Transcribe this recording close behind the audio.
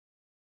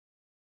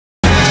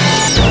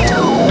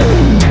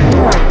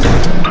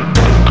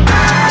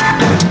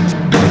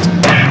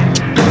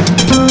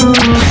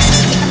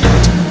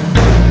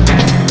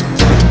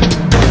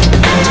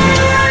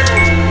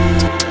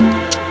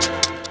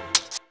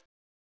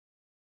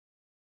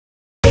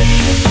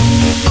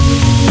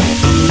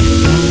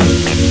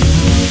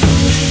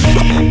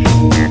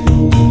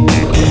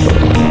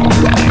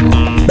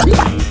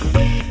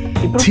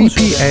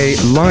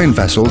TPA Line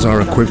vessels are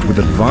equipped with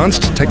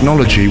advanced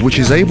technology which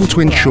is able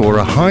to ensure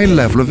a high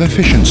level of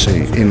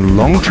efficiency in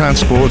long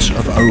transports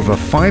of over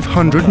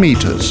 500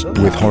 meters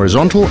with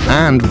horizontal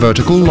and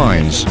vertical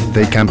lines.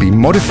 They can be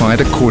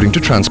modified according to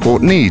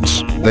transport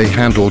needs. They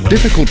handle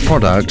difficult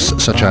products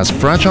such as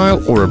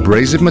fragile or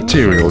abrasive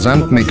materials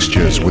and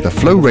mixtures with a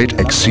flow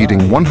rate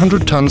exceeding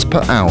 100 tons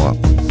per hour.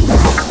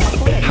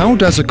 How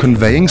does a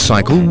conveying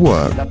cycle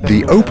work?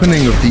 The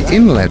opening of the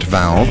inlet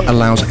valve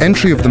allows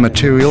entry of the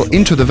material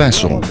into the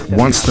vessel.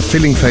 Once the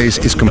filling phase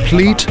is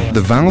complete,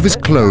 the valve is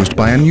closed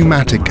by a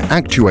pneumatic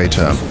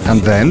actuator, and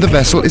then the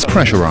vessel is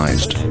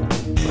pressurized.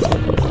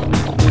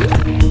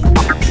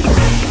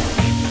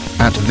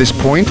 At this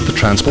point, the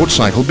transport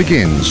cycle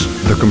begins.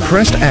 The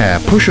compressed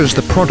air pushes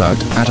the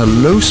product at a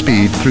low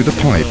speed through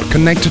the pipe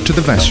connected to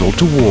the vessel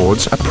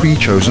towards a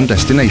pre-chosen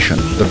destination.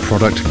 The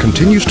product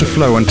continues to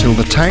flow until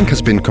the tank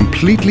has been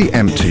completely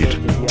emptied.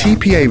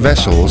 TPA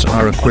vessels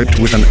are equipped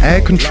with an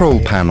air control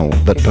panel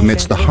that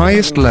permits the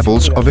highest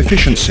levels of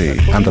efficiency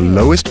and the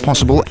lowest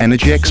possible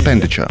energy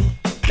expenditure.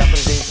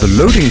 The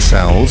loading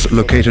cells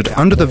located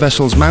under the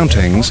vessel's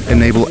mountings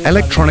enable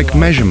electronic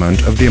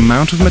measurement of the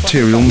amount of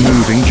material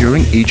moving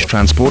during each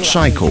transport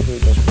cycle.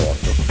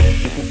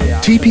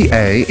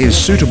 TPA is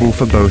suitable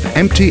for both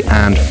empty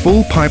and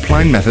full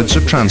pipeline methods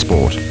of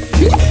transport.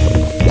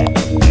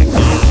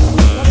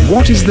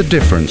 What is the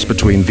difference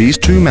between these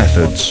two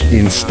methods?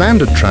 In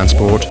standard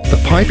transport,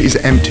 the pipe is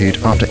emptied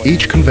after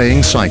each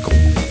conveying cycle.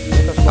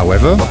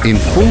 However, in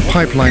full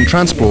pipeline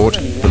transport,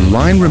 the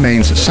line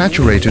remains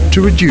saturated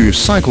to reduce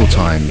cycle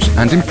times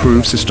and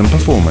improve system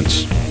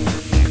performance.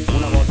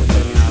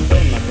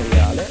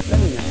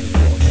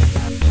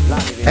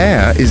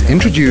 Air is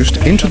introduced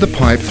into the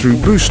pipe through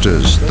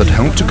boosters that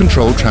help to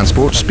control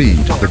transport speed.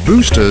 The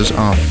boosters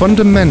are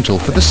fundamental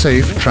for the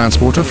safe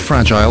transport of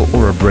fragile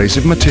or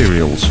abrasive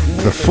materials.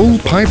 The full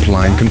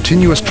pipeline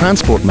continuous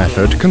transport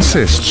method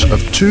consists of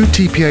two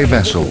TPA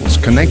vessels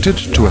connected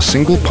to a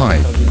single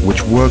pipe,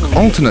 which work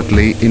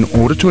alternately in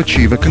order to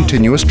achieve a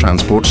continuous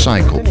transport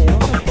cycle.